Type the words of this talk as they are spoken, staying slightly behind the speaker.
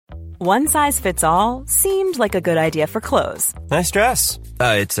One size fits all seemed like a good idea for clothes. Nice dress.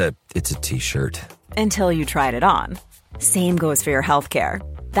 It's a t-shirt. Until you tried it on. Same goes for your healthcare.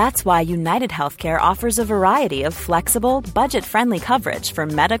 That's why United Healthcare offers a variety of flexible, budget-friendly coverage for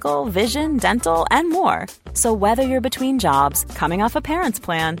medical, vision, dental, and more. So whether you're between jobs, coming off a parent's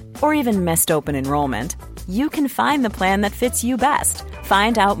plan, or even missed open enrollment, you can find the plan that fits you best.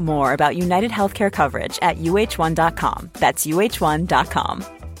 Find out more about United Healthcare coverage at uh1.com. That's uh1.com.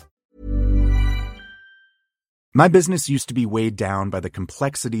 My business used to be weighed down by the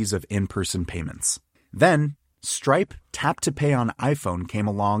complexities of in-person payments. Then, Stripe Tap to Pay on iPhone came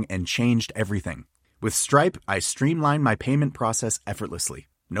along and changed everything. With Stripe, I streamlined my payment process effortlessly.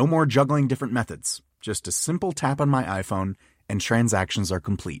 No more juggling different methods. Just a simple tap on my iPhone and transactions are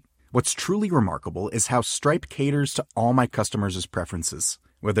complete. What's truly remarkable is how Stripe caters to all my customers' preferences.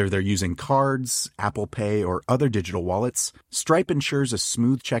 Whether they're using cards, Apple Pay, or other digital wallets, Stripe ensures a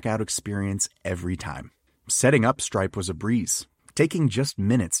smooth checkout experience every time. Setting up Stripe was a breeze, taking just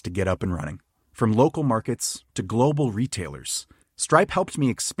minutes to get up and running. From local markets to global retailers, Stripe helped me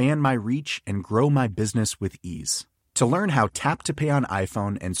expand my reach and grow my business with ease. To learn how Tap to Pay on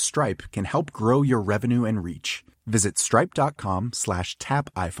iPhone and Stripe can help grow your revenue and reach, visit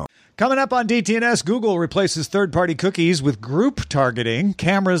stripe.com/tapiphone. Coming up on DTNS, Google replaces third-party cookies with group targeting,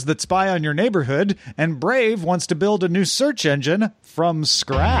 cameras that spy on your neighborhood, and Brave wants to build a new search engine from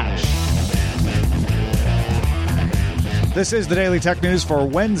scratch. This is the Daily Tech News for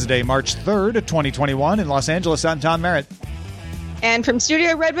Wednesday, March 3rd, 2021. In Los Angeles, I'm Tom Merritt. And from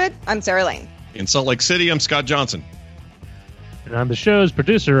Studio Redwood, I'm Sarah Lane. In Salt Lake City, I'm Scott Johnson. And I'm the show's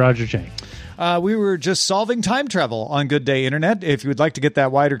producer, Roger Chang. We were just solving time travel on Good Day Internet. If you would like to get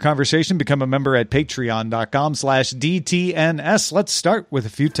that wider conversation, become a member at patreon.com/DTNS. Let's start with a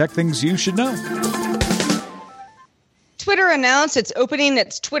few tech things you should know. Twitter announced it's opening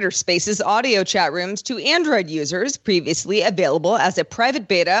its Twitter Spaces audio chat rooms to Android users, previously available as a private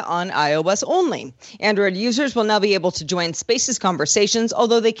beta on iOS only. Android users will now be able to join Spaces conversations,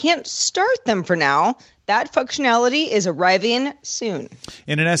 although they can't start them for now. That functionality is arriving soon.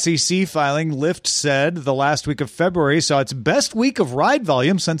 In an SEC filing, Lyft said the last week of February saw its best week of ride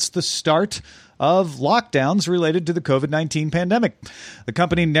volume since the start of lockdowns related to the COVID-19 pandemic. The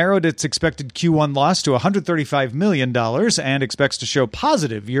company narrowed its expected Q1 loss to $135 million and expects to show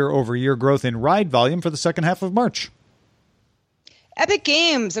positive year-over-year growth in ride volume for the second half of March. Epic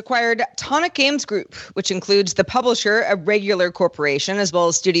Games acquired Tonic Games Group, which includes the publisher, a Regular Corporation, as well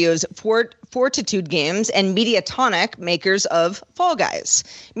as studios Fortitude Games and Mediatonic, makers of Fall Guys.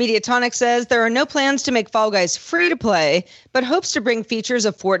 Mediatonic says there are no plans to make Fall Guys free to play, but hopes to bring features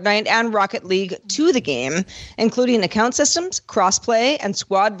of Fortnite and Rocket League to the game, including account systems, crossplay, and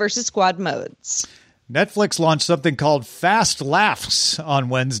squad versus squad modes. Netflix launched something called Fast Laughs on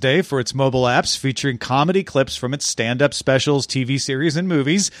Wednesday for its mobile apps, featuring comedy clips from its stand-up specials, TV series, and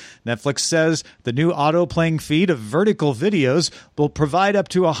movies. Netflix says the new auto-playing feed of vertical videos will provide up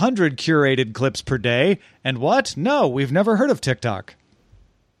to 100 curated clips per day. And what? No, we've never heard of TikTok.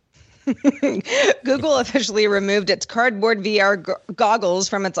 Google officially removed its cardboard VR goggles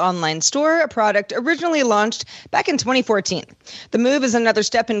from its online store, a product originally launched back in 2014. The move is another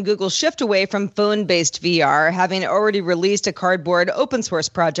step in Google's shift away from phone-based VR, having already released a cardboard open-source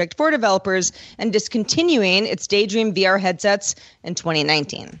project for developers and discontinuing its Daydream VR headsets in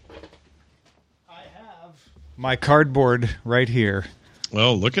 2019. I have my cardboard right here.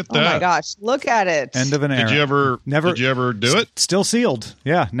 Well, look at that. Oh my gosh, look at it. End of an era. Did you ever do it? Still sealed.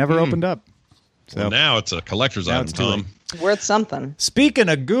 Yeah, never opened up. So well, now it's a collector's item, Tom. Worth something. Speaking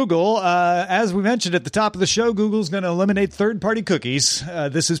of Google, as we mentioned at the top of the show, Google's going to eliminate third-party cookies.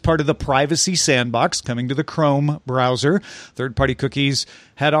 This is part of the privacy sandbox coming to the Chrome browser. Third-party cookies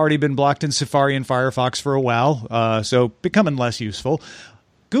had already been blocked in Safari and Firefox for a while, so becoming less useful.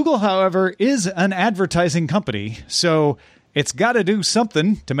 Google, however, is an advertising company, so it's got to do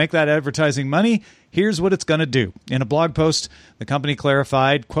something to make that advertising money. Here's what it's going to do. In a blog post, the company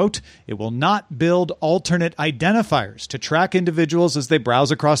clarified, quote, it will not build alternate identifiers to track individuals as they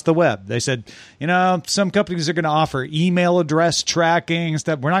browse across the web. They said, some companies are going to offer email address tracking and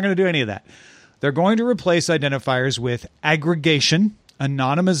stuff. We're not going to do any of that. They're going to replace identifiers with aggregation,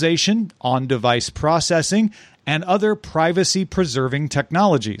 anonymization, on-device processing, and other privacy-preserving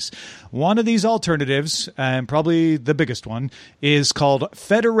technologies. One of these alternatives, and probably the biggest one, is called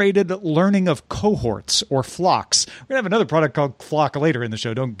Federated Learning of Cohorts, or FLOCs. We're going to have another product called FLOC later in the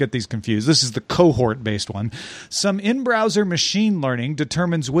show. Don't get these confused. This is the cohort-based one. Some in-browser machine learning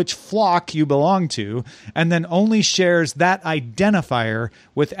determines which FLOC you belong to, and then only shares that identifier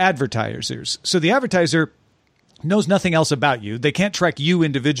with advertisers. So the advertiser knows nothing else about you. They can't track you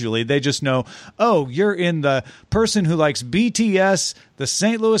individually. They just know, oh, you're in the person who likes BTS, the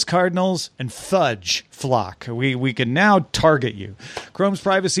St. Louis Cardinals, and fudge flock. We can now target you. Chrome's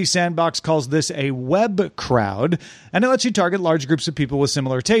Privacy Sandbox calls this a web crowd, and it lets you target large groups of people with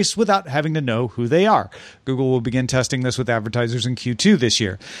similar tastes without having to know who they are. Google will begin testing this with advertisers in Q2 this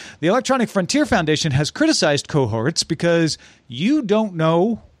year. The Electronic Frontier Foundation has criticized cohorts because you don't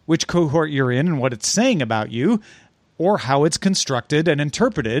know which cohort you're in and what it's saying about you, or how it's constructed and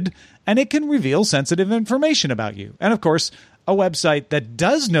interpreted, and it can reveal sensitive information about you. And of course, a website that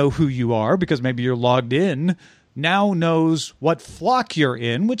does know who you are, because maybe you're logged in, now knows what flock you're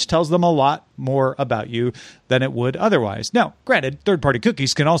in, which tells them a lot more about you than it would otherwise. Now, granted, third-party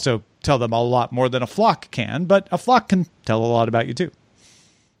cookies can also tell them a lot more than a flock can, but a flock can tell a lot about you too.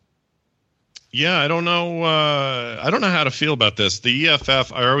 Yeah, I don't know. I don't know how to feel about this. The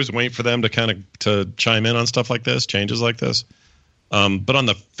EFF, I always wait for them to chime in on stuff like this, changes like this. But on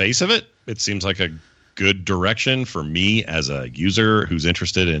the face of it, it seems like a good direction for me as a user who's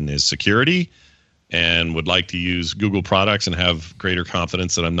interested in his security and would like to use Google products and have greater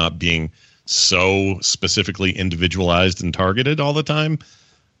confidence that I'm not being so specifically individualized and targeted all the time.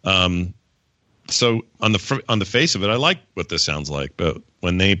 So on the face of it, I like what this sounds like. But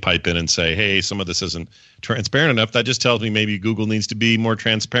when they pipe in and say, hey, some of this isn't transparent enough, that just tells me maybe Google needs to be more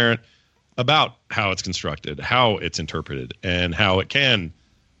transparent about how it's constructed, how it's interpreted, and how it can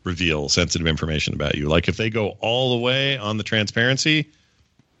reveal sensitive information about you. Like if they go all the way on the transparency,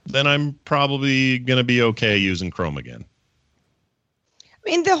 then I'm probably going to be okay using Chrome again. I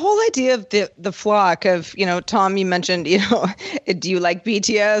mean, the whole idea of the flock of, Tom, you mentioned, do you like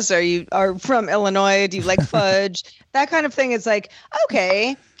BTS? Are from Illinois? Do you like fudge? That kind of thing is like,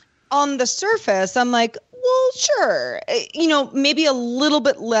 okay, on the surface, I'm like, well, sure. Maybe a little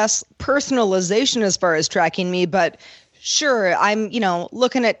bit less personalization as far as tracking me, but sure, I'm,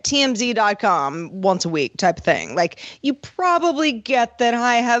 looking at TMZ.com once a week type of thing. Like, you probably get that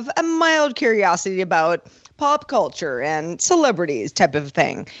I have a mild curiosity about pop culture and celebrities type of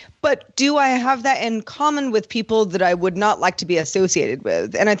thing. But do I have that in common with people that I would not like to be associated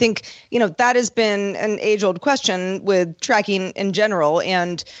with? And I think, that has been an age-old question with tracking in general.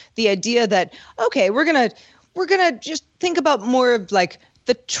 And the idea that, okay, we're going to just think about more of like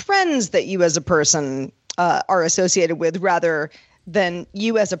the trends that you as a person are associated with rather than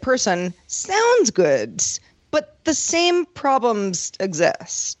you as a person sounds good. But the same problems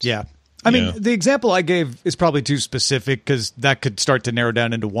exist. Yeah. I mean, the example I gave is probably too specific because that could start to narrow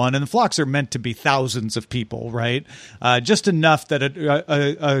down into one. And the flocks are meant to be thousands of people, right? Just enough that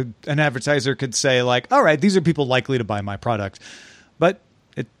an advertiser could say, like, all right, these are people likely to buy my product. But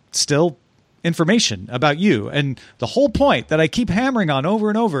it's still information about you. And the whole point that I keep hammering on over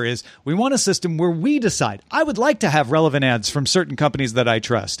and over is we want a system where we decide. I would like to have relevant ads from certain companies that I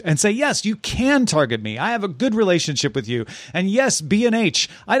trust and say, yes, you can target me. I have a good relationship with you. And yes, B&H,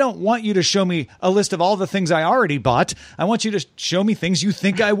 I don't want you to show me a list of all the things I already bought. I want you to show me things you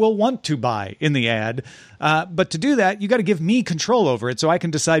think I will want to buy in the ad. But to do that, you got to give me control over it so I can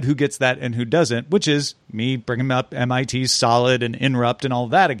decide who gets that and who doesn't, which is me bringing up MIT's Solid and Inrupt and all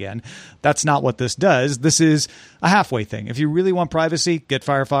that again. That's not what this does. This is a halfway thing. If you really want privacy, get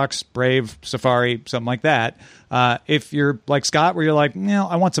Firefox, Brave, Safari, something like that. If you're like Scott, where you're like,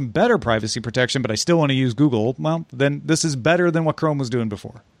 I want some better privacy protection, but I still want to use Google, well, then this is better than what Chrome was doing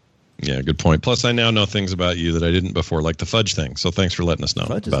before. Yeah, good point. Plus, I now know things about you that I didn't before, like the fudge thing. So thanks for letting us know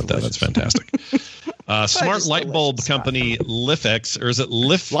about that. That's fantastic. Smart light bulb company Lifex, or is it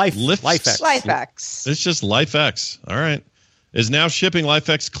Lifex? Lifex. It's just Lifex. All right. Is now shipping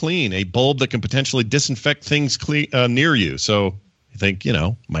Lifex Clean, a bulb that can potentially disinfect things near you. So you think,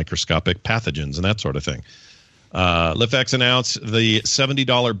 microscopic pathogens and that sort of thing. Lifex announced the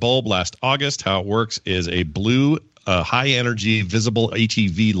 $70 bulb last August. How it works is a blue high-energy visible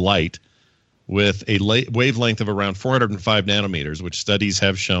HEV light with a wavelength of around 405 nanometers, which studies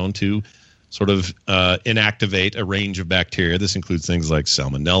have shown to sort of inactivate a range of bacteria. This includes things like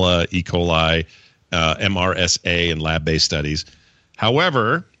Salmonella, E. coli, MRSA, and lab-based studies.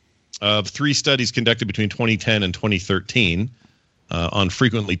 However, of 3 studies conducted between 2010 and 2013 on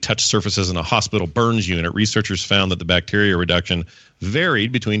frequently touched surfaces in a hospital burns unit, researchers found that the bacteria reduction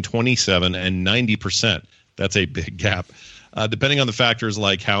varied between 27 and 90%. That's a big gap. Depending on the factors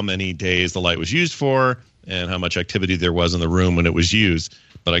like how many days the light was used for and how much activity there was in the room when it was used.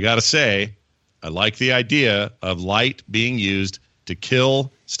 But I got to say, I like the idea of light being used to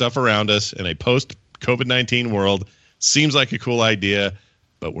kill stuff around us in a post-COVID-19 world. Seems like a cool idea,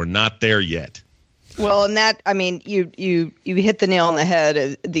 but we're not there yet. Well, and that, I mean, you hit the nail on the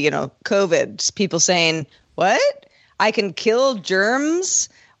head. COVID, people saying, what? I can kill germs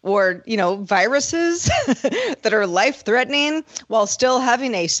or, viruses that are life-threatening while still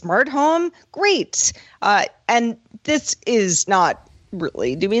having a smart home? Great. And this is not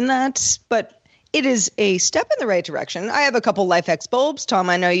really doing that, but it is a step in the right direction. I have a couple LifeX bulbs. Tom,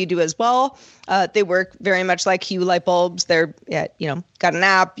 I know you do as well. They work very much like Hue light bulbs. They're, got an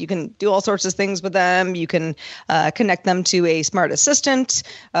app. You can do all sorts of things with them. You can connect them to a smart assistant,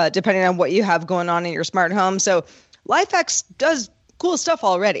 depending on what you have going on in your smart home. So LifeX does cool stuff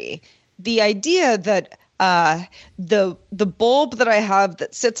already. The idea that the bulb that I have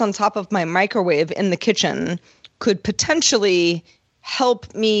that sits on top of my microwave in the kitchen could potentially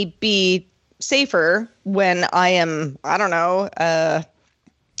help me be safer when I am,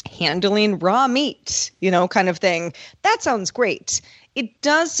 handling raw meat, kind of thing. That sounds great. It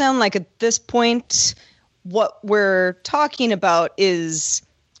does sound like at this point, what we're talking about is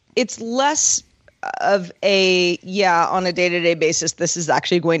it's less of a, on a day-to-day basis, this is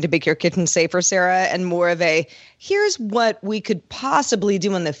actually going to make your kitchen safer, Sarah, and more of a, here's what we could possibly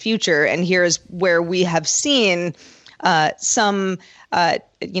do in the future. And here's where we have seen some,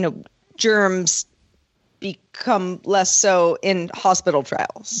 germs become less so in hospital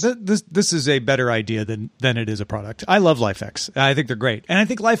trials. This is a better idea than it is a product. I love LifeX. I think they're great. And I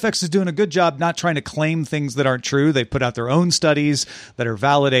think LifeX is doing a good job not trying to claim things that aren't true. They put out their own studies that are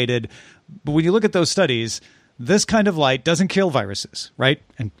validated. But when you look at those studies, this kind of light doesn't kill viruses, right?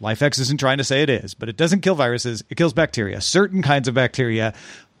 And LifeX isn't trying to say it is, but it doesn't kill viruses. It kills bacteria, certain kinds of bacteria.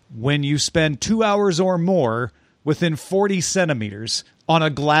 When you spend 2 hours or more within 40 centimeters on a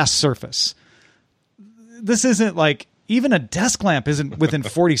glass surface. This isn't like, even a desk lamp isn't within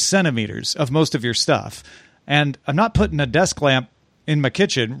 40 centimeters of most of your stuff. And I'm not putting a desk lamp in my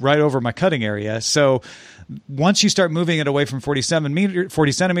kitchen right over my cutting area. So once you start moving it away from 40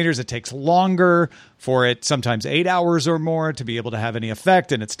 centimeters, it takes longer for it, sometimes 8 hours or more, to be able to have any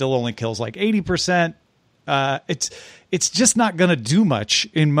effect. And it still only kills like 80%. It's just not going to do much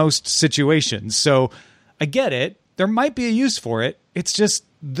in most situations. So I get it. There might be a use for it. It's just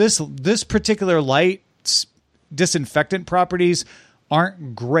this particular light's disinfectant properties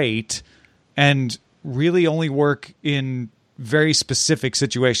aren't great and really only work in very specific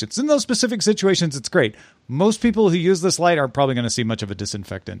situations. In those specific situations, it's great. Most people who use this light aren't probably going to see much of a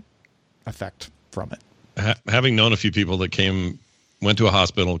disinfectant effect from it. Having known a few people that went to a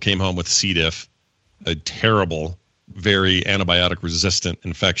hospital, came home with C. diff, a terrible, very antibiotic-resistant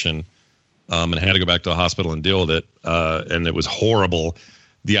infection, and had to go back to the hospital and deal with it, and it was horrible.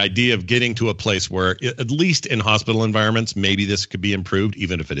 The idea of getting to a place where, at least in hospital environments, maybe this could be improved,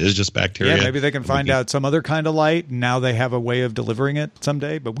 even if it is just bacteria. Yeah, maybe they can find out some other kind of light. And now they have a way of delivering it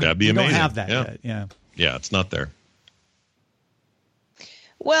someday, but we don't have that yet. Yeah, it's not there.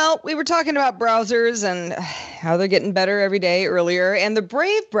 Well, we were talking about browsers and how they're getting better every day earlier, and the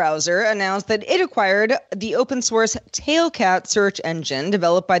Brave browser announced that it acquired the open source Tailcat search engine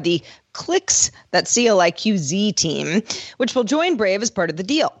developed by the Clicks, that CLIQZ team, which will join Brave as part of the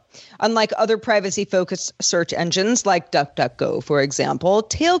deal. Unlike other privacy-focused search engines like DuckDuckGo, for example,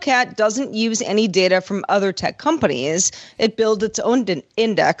 Tailcat doesn't use any data from other tech companies. It builds its own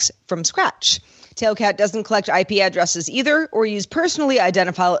index from scratch. Tailcat doesn't collect IP addresses either or use personally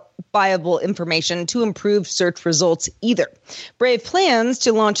identifiable information to improve search results either. Brave plans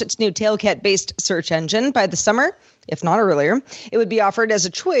to launch its new Tailcat-based search engine by the summer, if not earlier. It would be offered as a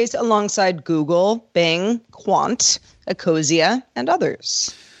choice alongside Google, Bing, Quant, Ecosia, and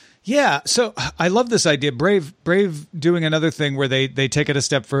others. Yeah, so I love this idea. Brave doing another thing where they take it a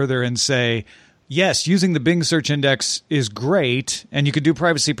step further and say, yes, using the Bing search index is great, and you can do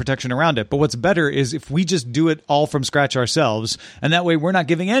privacy protection around it. But what's better is if we just do it all from scratch ourselves, and that way we're not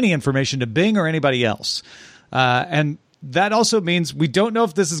giving any information to Bing or anybody else. And that also means we don't know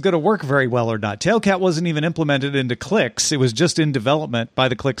if this is going to work very well or not. Tailcat wasn't even implemented into Clicks. It was just in development by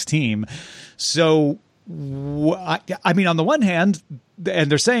the Clicks team. So, I mean, on the one hand, and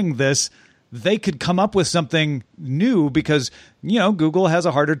they're saying this, they could come up with something new because, Google has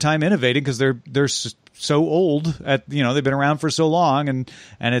a harder time innovating because they're so old they've been around for so long and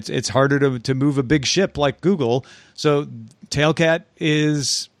it's harder to move a big ship like Google. So Tailcat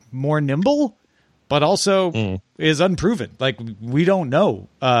is more nimble, but also is unproven. Like, we don't know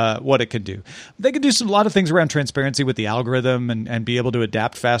what it can do. They could do a lot of things around transparency with the algorithm and be able to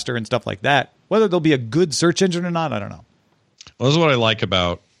adapt faster and stuff like that. Whether they'll be a good search engine or not, I don't know. Well, this is what I like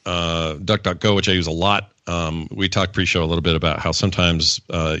about DuckDuckGo, which I use a lot. We talked pre-show a little bit about how sometimes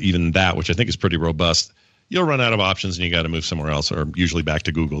even that, which I think is pretty robust, you'll run out of options and you got to move somewhere else, or usually back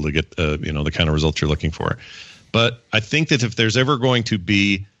to Google to get the kind of results you're looking for. But I think that if there's ever going to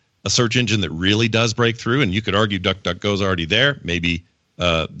be a search engine that really does break through, and you could argue DuckDuckGo is already there. Maybe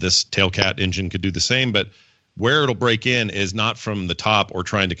this Tailcat engine could do the same, but where it'll break in is not from the top or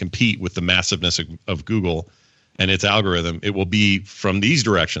trying to compete with the massiveness of Google and its algorithm. It will be from these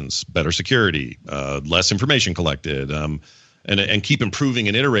directions: better security, less information collected, and keep improving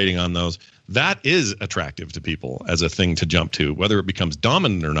and iterating on those. That is attractive to people as a thing to jump to, whether it becomes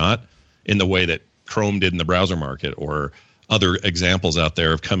dominant or not in the way that Chrome did in the browser market, or other examples out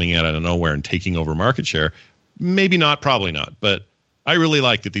there of coming out of nowhere and taking over market share. Maybe not, probably not. But I really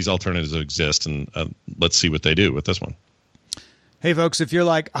like that these alternatives exist, and let's see what they do with this one. Hey, folks, if you're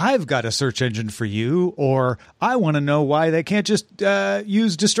like, I've got a search engine for you, or I want to know why they can't just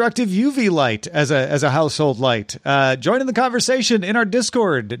use destructive UV light as a household light, join in the conversation in our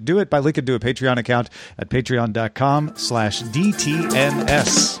Discord. Do it by linking to a Patreon account at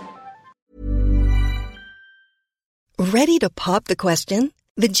patreon.com/DTNS. Ready to pop the question?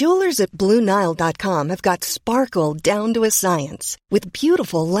 The jewelers at BlueNile.com have got sparkle down to a science with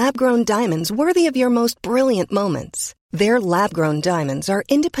beautiful lab-grown diamonds worthy of your most brilliant moments. Their lab-grown diamonds are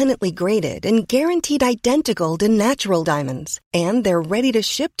independently graded and guaranteed identical to natural diamonds, and they're ready to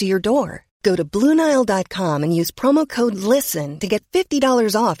ship to your door. Go to BlueNile.com and use promo code LISTEN to get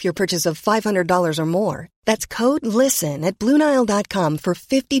 $50 off your purchase of $500 or more. That's code LISTEN at BlueNile.com for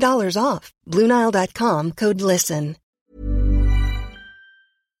 $50 off. BlueNile.com, code LISTEN.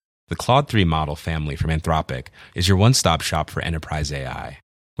 The Claude 3 model family from Anthropic is your one-stop shop for enterprise AI.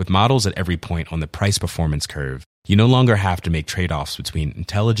 With models at every point on the price-performance curve, you no longer have to make trade-offs between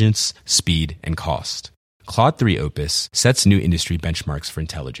intelligence, speed, and cost. Claude 3 Opus sets new industry benchmarks for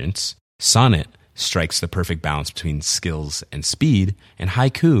intelligence. Sonnet strikes the perfect balance between skills and speed. And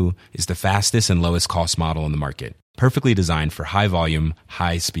Haiku is the fastest and lowest cost model in the market, perfectly designed for high-volume,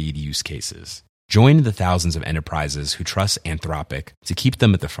 high-speed use cases. Join the thousands of enterprises who trust Anthropic to keep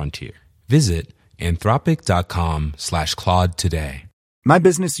them at the frontier. Visit anthropic.com/Claude today. My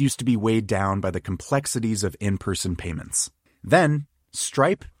business used to be weighed down by the complexities of in-person payments. Then,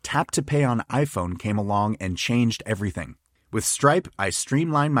 Stripe Tap to Pay on iPhone came along and changed everything. With Stripe, I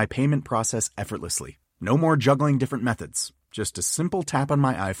streamlined my payment process effortlessly. No more juggling different methods. Just a simple tap on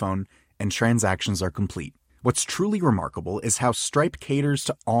my iPhone and transactions are complete. What's truly remarkable is how Stripe caters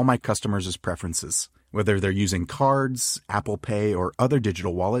to all my customers' preferences. Whether they're using cards, Apple Pay, or other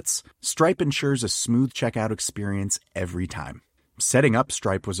digital wallets, Stripe ensures a smooth checkout experience every time. Setting up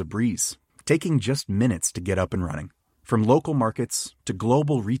Stripe was a breeze, taking just minutes to get up and running. From local markets to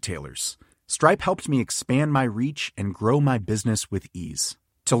global retailers, Stripe helped me expand my reach and grow my business with ease.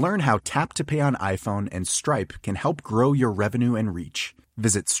 To learn how Tap to Pay on iPhone and Stripe can help grow your revenue and reach,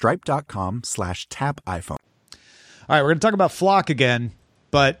 visit stripe.com/tapiphone. All right, we're going to talk about Flock again,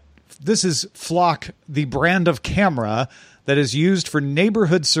 but this is Flock, the brand of camera that is used for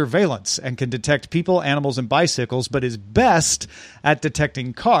neighborhood surveillance and can detect people, animals, and bicycles, but is best at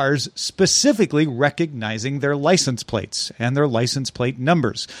detecting cars, specifically recognizing their license plates and their license plate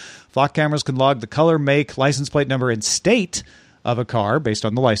numbers. Flock cameras can log the color, make, license plate number, and state of a car based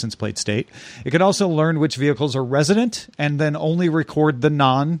on the license plate state. It can also learn which vehicles are resident and then only record the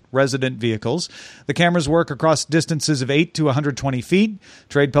non-resident vehicles. The cameras work across distances of 8 to 120 feet.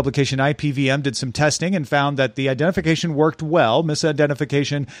 Trade publication IPVM did some testing and found that the identification worked well.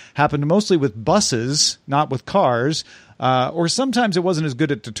 Misidentification happened mostly with buses, not with cars. Or sometimes it wasn't as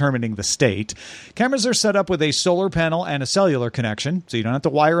good at determining the state. Cameras are set up with a solar panel and a cellular connection, so you don't have to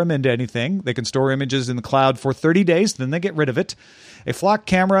wire them into anything. They can store images in the cloud for 30 days, then they get rid of it. A Flock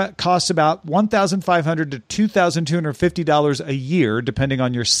camera costs about $1,500 to $2,250 a year, depending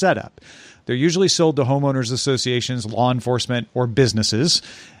on your setup. They're usually sold to homeowners associations, law enforcement, or businesses.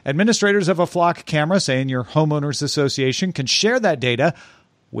 Administrators of a Flock camera, say in your homeowners association, can share that data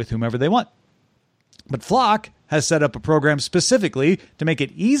with whomever they want. But Flock has set up a program specifically to make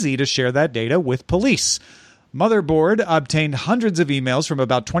it easy to share that data with police. Motherboard obtained hundreds of emails from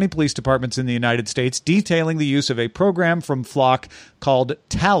about 20 police departments in the United States detailing the use of a program from Flock called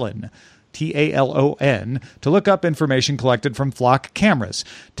Talon, Talon, to look up information collected from Flock cameras.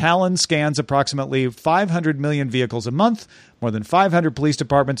 Talon scans approximately 500 million vehicles a month. More than 500 police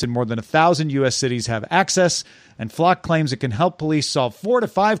departments in more than 1,000 U.S. cities have access, and Flock claims it can help police solve 4 to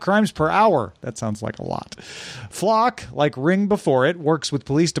 5 crimes per hour. That sounds like a lot. Flock, like Ring before it, works with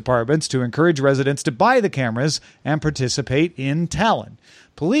police departments to encourage residents to buy the cameras and participate in Talon.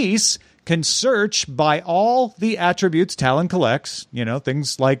 Police can search by all the attributes Talon collects,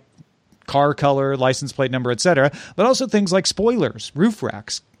 things like car color, license plate number, etc., but also things like spoilers, roof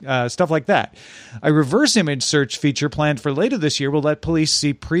racks, stuff like that. A reverse image search feature planned for later this year will let police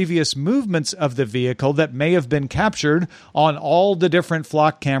see previous movements of the vehicle that may have been captured on all the different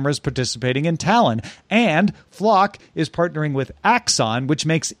Flock cameras participating in Talon. And Flock is partnering with Axon, which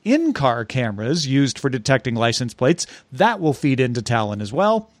makes in-car cameras used for detecting license plates. That will feed into Talon as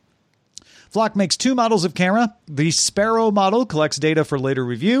well. Flock makes 2 models of camera. The Sparrow model collects data for later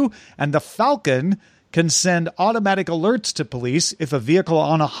review, and the Falcon can send automatic alerts to police if a vehicle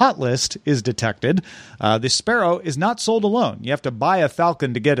on a hot list is detected. The Sparrow is not sold alone. You have to buy a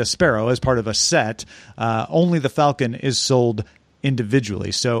Falcon to get a Sparrow as part of a set. Only the Falcon is sold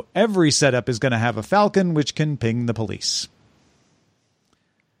individually. So every setup is going to have a Falcon, which can ping the police.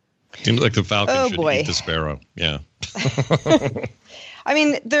 Seems like the Falcon should eat the Sparrow. Yeah. I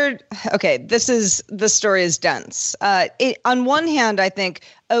mean, the story is dense. On one hand, I think,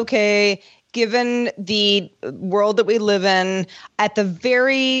 okay, given the world that we live in, at the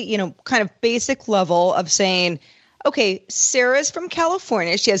very, kind of basic level of saying, okay, Sarah's from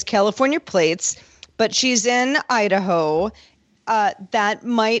California. She has California plates, but she's in Idaho. That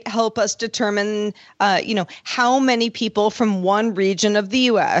might help us determine, how many people from one region of the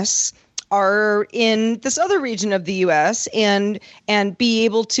U.S. are in this other region of the U.S. and be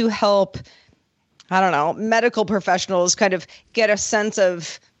able to help, medical professionals kind of get a sense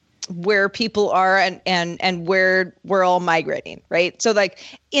of where people are and where we're all migrating, right? So like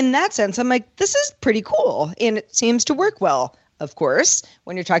in that sense, I'm like, this is pretty cool. And it seems to work well, of course,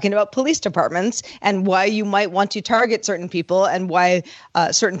 when you're talking about police departments and why you might want to target certain people and why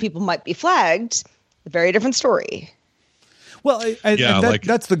certain people might be flagged. A very different story. Well,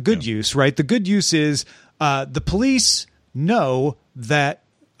 that's the good use, right? The good use is the police know that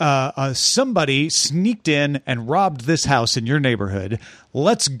somebody sneaked in and robbed this house in your neighborhood.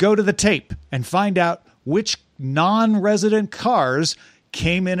 Let's go to the tape and find out which non-resident cars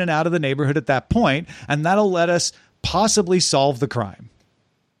came in and out of the neighborhood at that point, and that'll let us possibly solve the crime.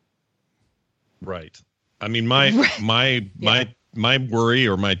 Right. I mean, my worry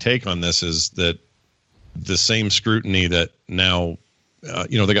or my take on this is that the same scrutiny that now,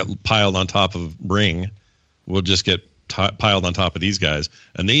 they got piled on top of Ring will just get piled on top of these guys.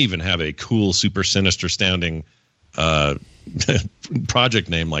 And they even have a cool, super sinister sounding project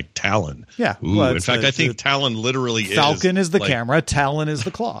name like Talon. Yeah. Ooh, well, in fact, I think Talon literally Falcon is the camera. Talon is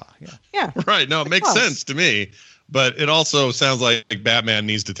the claw. Yeah. Right. No, it makes sense to me. But it also sounds like Batman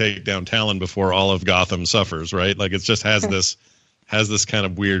needs to take down Talon before all of Gotham suffers, right? Like it just has this kind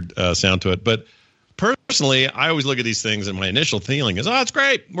of weird sound to it. But personally, I always look at these things and my initial feeling is, it's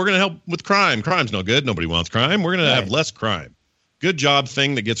great. We're going to help with crime. Crime's no good. Nobody wants crime. We're going to have less crime. Good job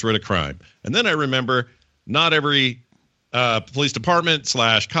thing that gets rid of crime. And then I remember not every police department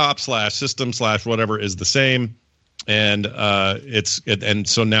 / cop / system / whatever is the same. And and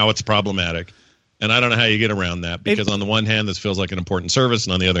so now it's problematic. And I don't know how you get around that because on the one hand, this feels like an important service.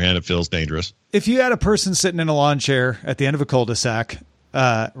 And on the other hand, it feels dangerous. If you had a person sitting in a lawn chair at the end of a cul-de-sac,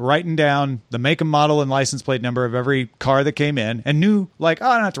 writing down the make and model and license plate number of every car that came in and knew I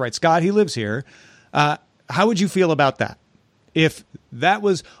don't have to write Scott, he lives here. How would you feel about that? If that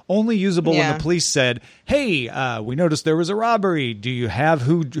was only usable when the police said, hey, we noticed there was a robbery. Do you have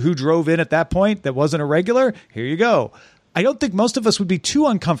who drove in at that point that wasn't a regular? Here you go. I don't think most of us would be too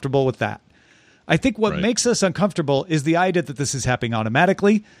uncomfortable with that. I think what makes us uncomfortable is the idea that this is happening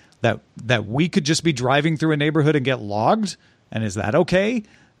automatically, that we could just be driving through a neighborhood and get logged. And is that okay?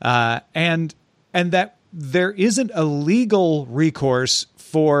 And that there isn't a legal recourse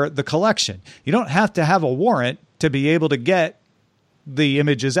for the collection. You don't have to have a warrant to be able to get the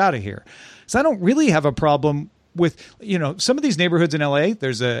images out of here. So I don't really have a problem with, some of these neighborhoods in LA.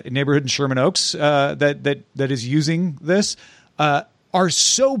 There's a neighborhood in Sherman Oaks that is using this, are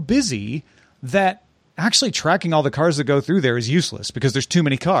so busy that actually tracking all the cars that go through there is useless because there's too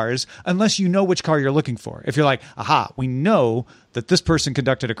many cars unless you know which car you're looking for. If you're like, we know that this person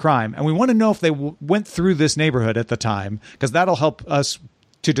conducted a crime and we want to know if they went through this neighborhood at the time because that'll help us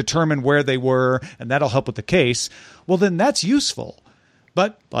to determine where they were and that'll help with the case. Well, then that's useful.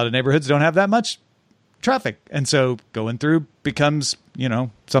 But a lot of neighborhoods don't have that much traffic. And so going through becomes,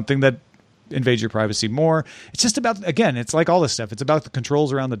 something that invades your privacy more. It's just about, again, it's like all this stuff. It's about the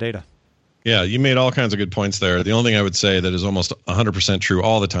controls around the data. Yeah, you made all kinds of good points there. The only thing I would say that is almost 100% true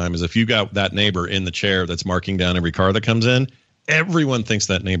all the time is if you got that neighbor in the chair that's marking down every car that comes in, everyone thinks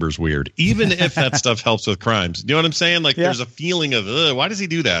that neighbor's weird, even if that stuff helps with crimes. You know what I'm saying? There's a feeling of, why does he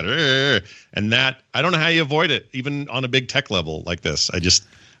do that? And that, I don't know how you avoid it, even on a big tech level like this. I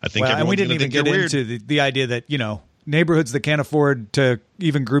think everyone's and we didn't even get weird. into the idea that, neighborhoods that can't afford to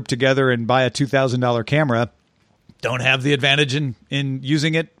even group together and buy a $2,000 camera don't have the advantage in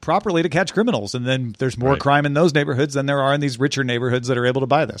using it properly to catch criminals. And then there's more crime in those neighborhoods than there are in these richer neighborhoods that are able to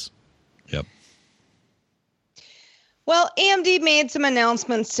buy this. Yep. Well, AMD made some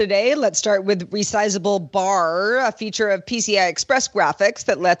announcements today. Let's start with Resizable Bar, a feature of PCI Express graphics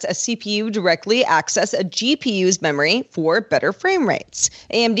that lets a CPU directly access a GPU's memory for better frame rates.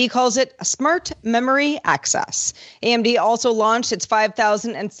 AMD calls it Smart Memory Access. AMD also launched its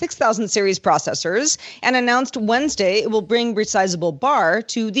 5000 and 6000 series processors and announced Wednesday it will bring Resizable Bar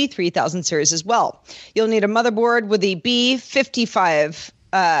to the 3000 series as well. You'll need a motherboard with a B55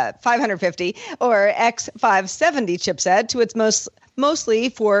 550 or X570 chipset to its mostly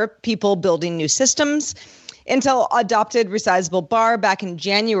for people building new systems. Intel adopted Resizable Bar back in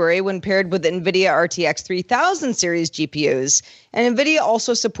January when paired with NVIDIA RTX 3000 series GPUs. And NVIDIA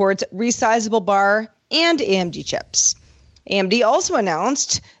also supports Resizable Bar and AMD chips. AMD also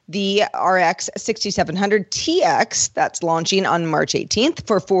announced the RX 6700 TX that's launching on March 18th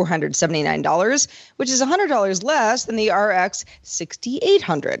for $479, which is $100 less than the RX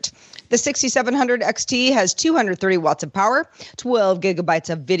 6800. The 6700 XT has 230 watts of power, 12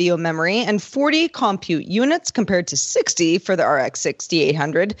 gigabytes of video memory, and 40 compute units compared to 60 for the RX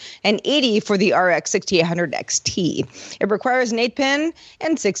 6800 and 80 for the RX 6800 XT. It requires an 8-pin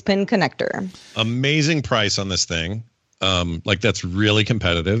and 6-pin connector. Amazing price on this thing. That's really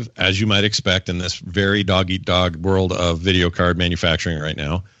competitive, as you might expect in this very dog-eat-dog world of video card manufacturing right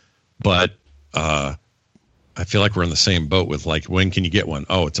now. But I feel like we're in the same boat with, when can you get one?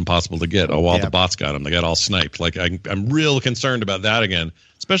 Oh, it's impossible to get. Oh, the bots got them. They got all sniped. I'm real concerned about that again,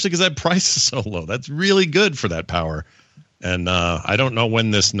 especially because that price is so low. That's really good for that power. And I don't know when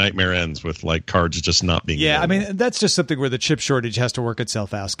this nightmare ends with cards just not being available. I mean, that's just something where the chip shortage has to work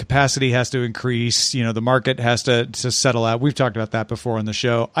itself out. Capacity has to increase. The market has to settle out. We've talked about that before on the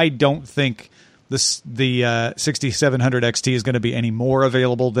show. I don't think the 6700 XT is going to be any more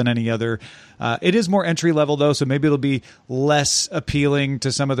available than any other. It is more entry level though, so maybe it'll be less appealing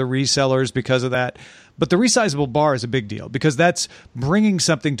to some of the resellers because of that. But the resizable bar is a big deal because that's bringing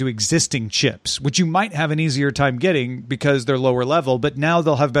something to existing chips, which you might have an easier time getting because they're lower level, but now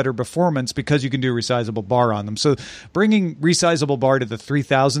they'll have better performance because you can do resizable bar on them. So bringing resizable bar to the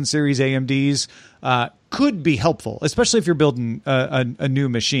 3000 series AMDs could be helpful, especially if you're building a new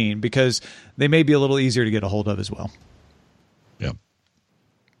machine, because they may be a little easier to get a hold of as well. Yeah.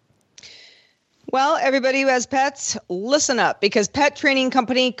 Well, everybody who has pets, listen up, because pet training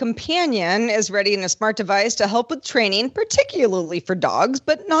company Companion is ready in a smart device to help with training, particularly for dogs,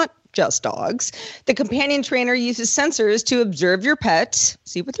 but not just dogs. The Companion trainer uses sensors to observe your pet,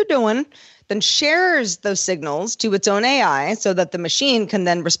 see what they're doing, then shares those signals to its own AI so that the machine can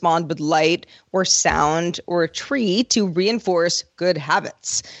then respond with light or sound or a treat to reinforce good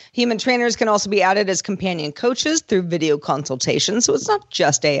habits. Human trainers can also be added as companion coaches through video consultation. So it's not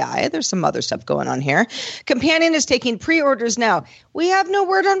just AI. There's some other stuff going on here. Companion is taking pre-orders now. We have no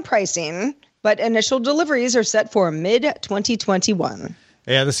word on pricing, but initial deliveries are set for mid-2021.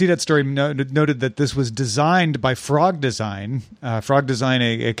 Yeah, the CNET story noted that this was designed by Frog Design. Frog Design,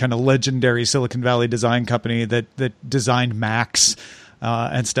 a kind of legendary Silicon Valley design company that designed Macs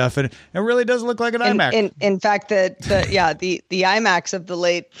and stuff. And it really does look like an iMac. In fact, the iMacs of the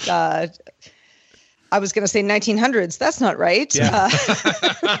late... I was going to say 1900s. That's not right. Yeah.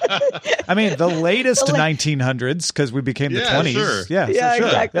 I mean, the latest 1900s, because we became the 20s. Sure. Yeah, sure.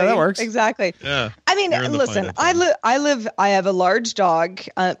 Exactly. Yeah, that works. Exactly. Yeah. I mean, listen, I have a large dog.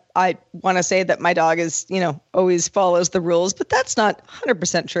 I want to say that my dog is, always follows the rules, but that's not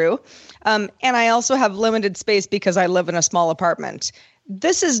 100% true. And I also have limited space because I live in a small apartment.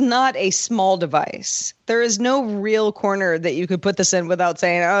 This is not a small device. There is no real corner that you could put this in without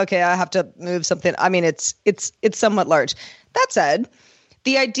saying, oh, okay, I have to move something. I mean, it's somewhat large. That said,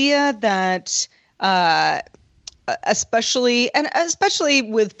 the idea that especially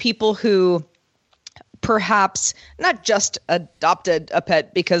with people who perhaps not just adopted a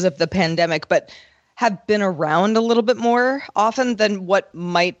pet because of the pandemic, but have been around a little bit more often than what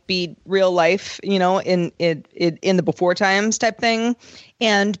might be real life, in the before times type thing,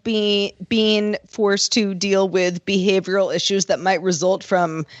 and being forced to deal with behavioral issues that might result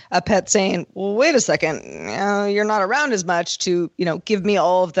from a pet saying, well, wait a second, you're not around as much to, give me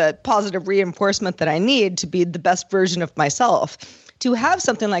all of the positive reinforcement that I need to be the best version of myself. To have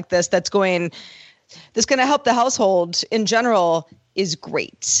something like this that's going to help the household in general is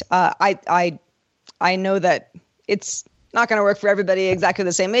great. I know that it's not going to work for everybody exactly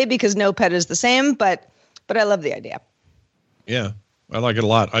the same way because no pet is the same, but I love the idea. Yeah. I like it a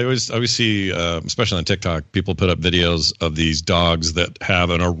lot. I always see, especially on TikTok, people put up videos of these dogs that have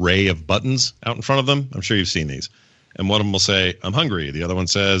an array of buttons out in front of them. I'm sure you've seen these. And one of them will say, I'm hungry. The other one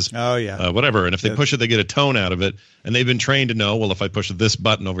says, oh, yeah, whatever. And if they push it, they get a tone out of it. And they've been trained to know, well, if I push this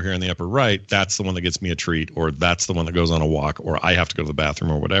button over here in the upper right, that's the one that gets me a treat, or that's the one that goes on a walk, or I have to go to the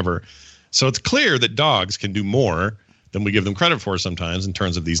bathroom or whatever. So it's clear that dogs can do more than we give them credit for sometimes in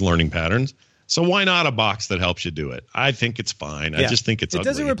terms of these learning patterns. So why not a box that helps you do it? I think it's fine. I just think it's ugly. It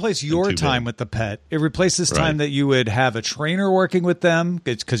doesn't replace your time with the pet. It replaces time that you would have a trainer working with them,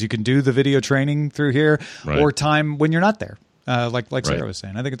 because you can do the video training through here, or time when you're not there, like Sarah was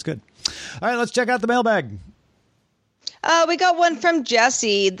saying. I think it's good. All right, let's check out the mailbag. We got one from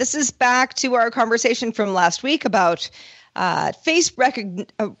Jesse. This is back to our conversation from last week about face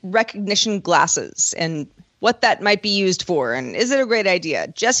recognition glasses and what that might be used for, and is it a great idea?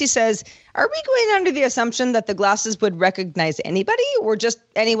 Jesse says, are we going under the assumption that the glasses would recognize anybody or just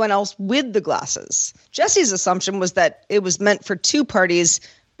anyone else with the glasses? Jesse's assumption was that it was meant for two parties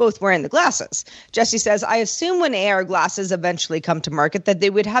both wearing the glasses. Jesse says, I assume when AR glasses eventually come to market that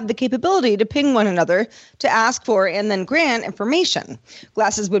they would have the capability to ping one another to ask for and then grant information.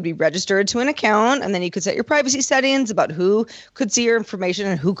 Glasses would be registered to an account, and then you could set your privacy settings about who could see your information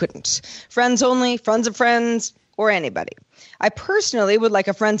and who couldn't. Friends only, friends of friends, or anybody. I personally would like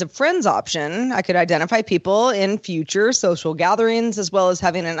a friends of friends option. I could identify people in future social gatherings, as well as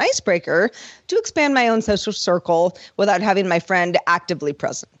having an icebreaker to expand my own social circle without having my friend actively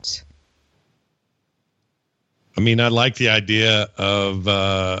present. I mean, I like the idea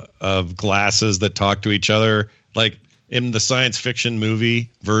of glasses that talk to each other. Like in the science fiction movie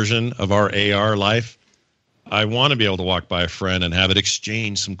version of our AR life, I want to be able to walk by a friend and have it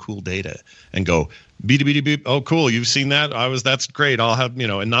exchange some cool data and go, beep, beep, beep. Oh, cool. You've seen that? That's great. I'll have,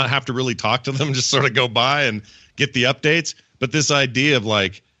 and not have to really talk to them, just sort of go by and get the updates. But this idea of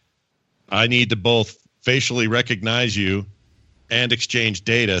like, I need to both facially recognize you and exchange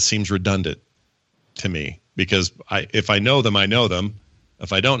data seems redundant to me, because if I know them, I know them.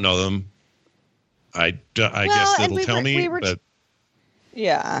 If I don't know them, I guess it'll tell me.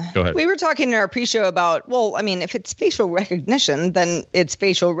 Yeah. Go ahead. We were talking in our pre-show about, if it's facial recognition, then it's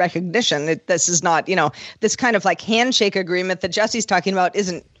facial recognition. This is not, this kind of like handshake agreement that Jesse's talking about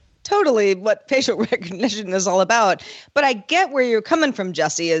isn't totally what facial recognition is all about. But I get where you're coming from,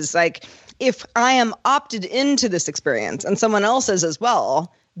 Jesse, is like, if I am opted into this experience and someone else is as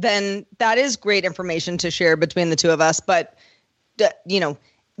well, then that is great information to share between the two of us. But,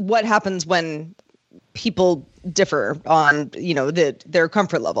 what happens when people differ on, their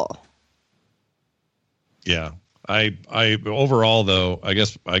comfort level? Yeah. I overall though, I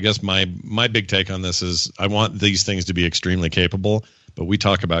guess my big take on this is I want these things to be extremely capable, but we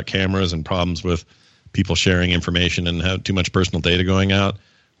talk about cameras and problems with people sharing information and have too much personal data going out.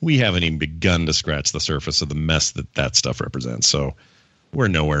 We haven't even begun to scratch the surface of the mess that stuff represents. So we're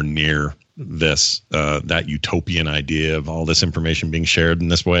nowhere near this, that utopian idea of all this information being shared in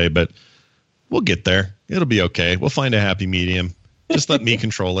this way, but we'll get there. It'll be okay. We'll find a happy medium. Just let me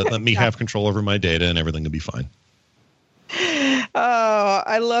control it. Let me have control over my data, and everything will be fine. Oh,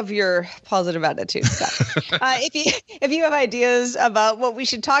 I love your positive attitude, Scott. If you have ideas about what we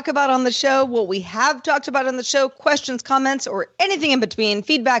should talk about on the show, what we have talked about on the show, questions, comments, or anything in between,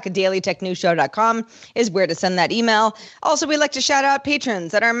 feedback@dailytechnewsshow.com is where to send that email. Also, we'd like to shout out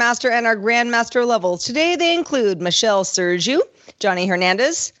patrons at our master and our grandmaster levels. Today, they include Michelle Sergiu, Johnny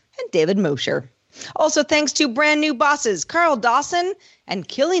Hernandez, and David Mosher. Also, thanks to brand new bosses, Carl Dawson and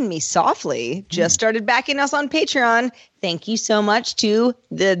Killing Me Softly, just started backing us on Patreon. Thank you so much to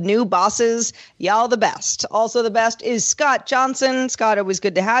the new bosses. Y'all the best. Also the best is Scott Johnson. Scott, always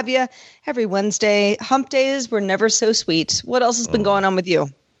good to have you. Every Wednesday, hump days were never so sweet. What else has been going on with you?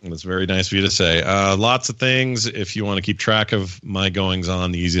 That's very nice of you to say. Lots of things. If you want to keep track of my goings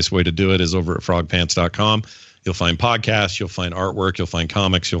on, the easiest way to do it is over at frogpants.com. You'll find podcasts, you'll find artwork, you'll find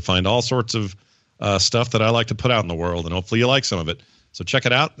comics, you'll find all sorts of stuff that I like to put out in the world, and hopefully you like some of it. So check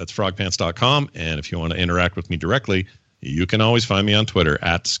it out. That's frogpants.com. And if you want to interact with me directly, you can always find me on Twitter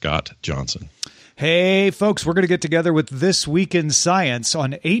at Scott Johnson. Hey, folks, we're going to get together with This Week in Science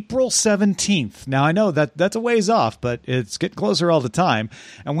on April 17th. Now, I know that's a ways off, but it's getting closer all the time.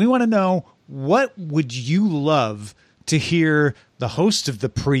 And we want to know, what would you love to hear the host of the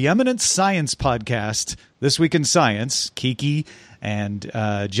preeminent science podcast, This Week in Science, Kiki and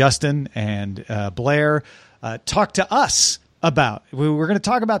Justin and Blair, talk to us about. We're going to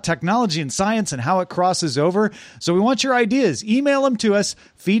talk about technology and science and how it crosses over. So we want your ideas. Email them to us,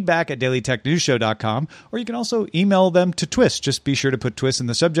 feedback@dailytechnewsshow.com, or you can also email them to Twist. Just be sure to put Twist in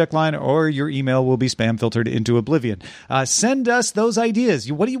the subject line, or your email will be spam filtered into oblivion. Send us those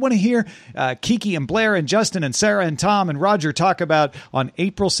ideas. What do you want to hear Kiki and Blair and Justin and Sarah and Tom and Roger talk about on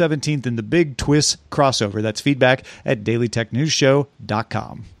April 17th in the big Twist crossover? That's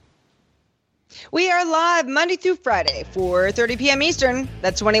feedback@dailytechnewsshow.com. We are live Monday through Friday, 4:30 p.m. Eastern.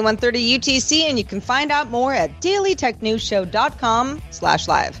 That's 21:30 UTC, and you can find out more at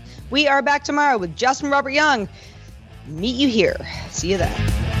dailytechnewsshow.com/live. We are back tomorrow with Justin Robert Young. Meet you here. See you then.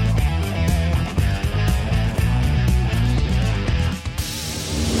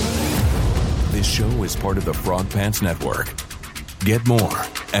 This show is part of the Frog Pants Network. Get more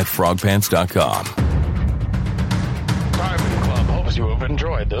at frogpants.com. Diamond Club hopes you have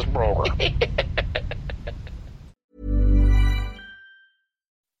enjoyed this program.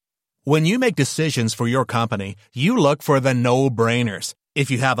 When you make decisions for your company, you look for the no-brainers.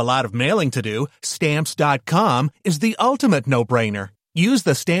 If you have a lot of mailing to do, Stamps.com is the ultimate no-brainer. Use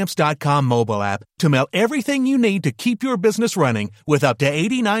the Stamps.com mobile app to mail everything you need to keep your business running with up to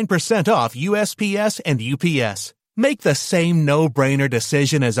 89% off USPS and UPS. Make the same no-brainer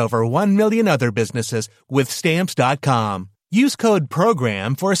decision as over 1 million other businesses with Stamps.com. Use code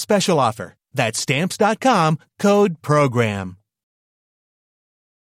PROGRAM for a special offer. That's Stamps.com, code PROGRAM.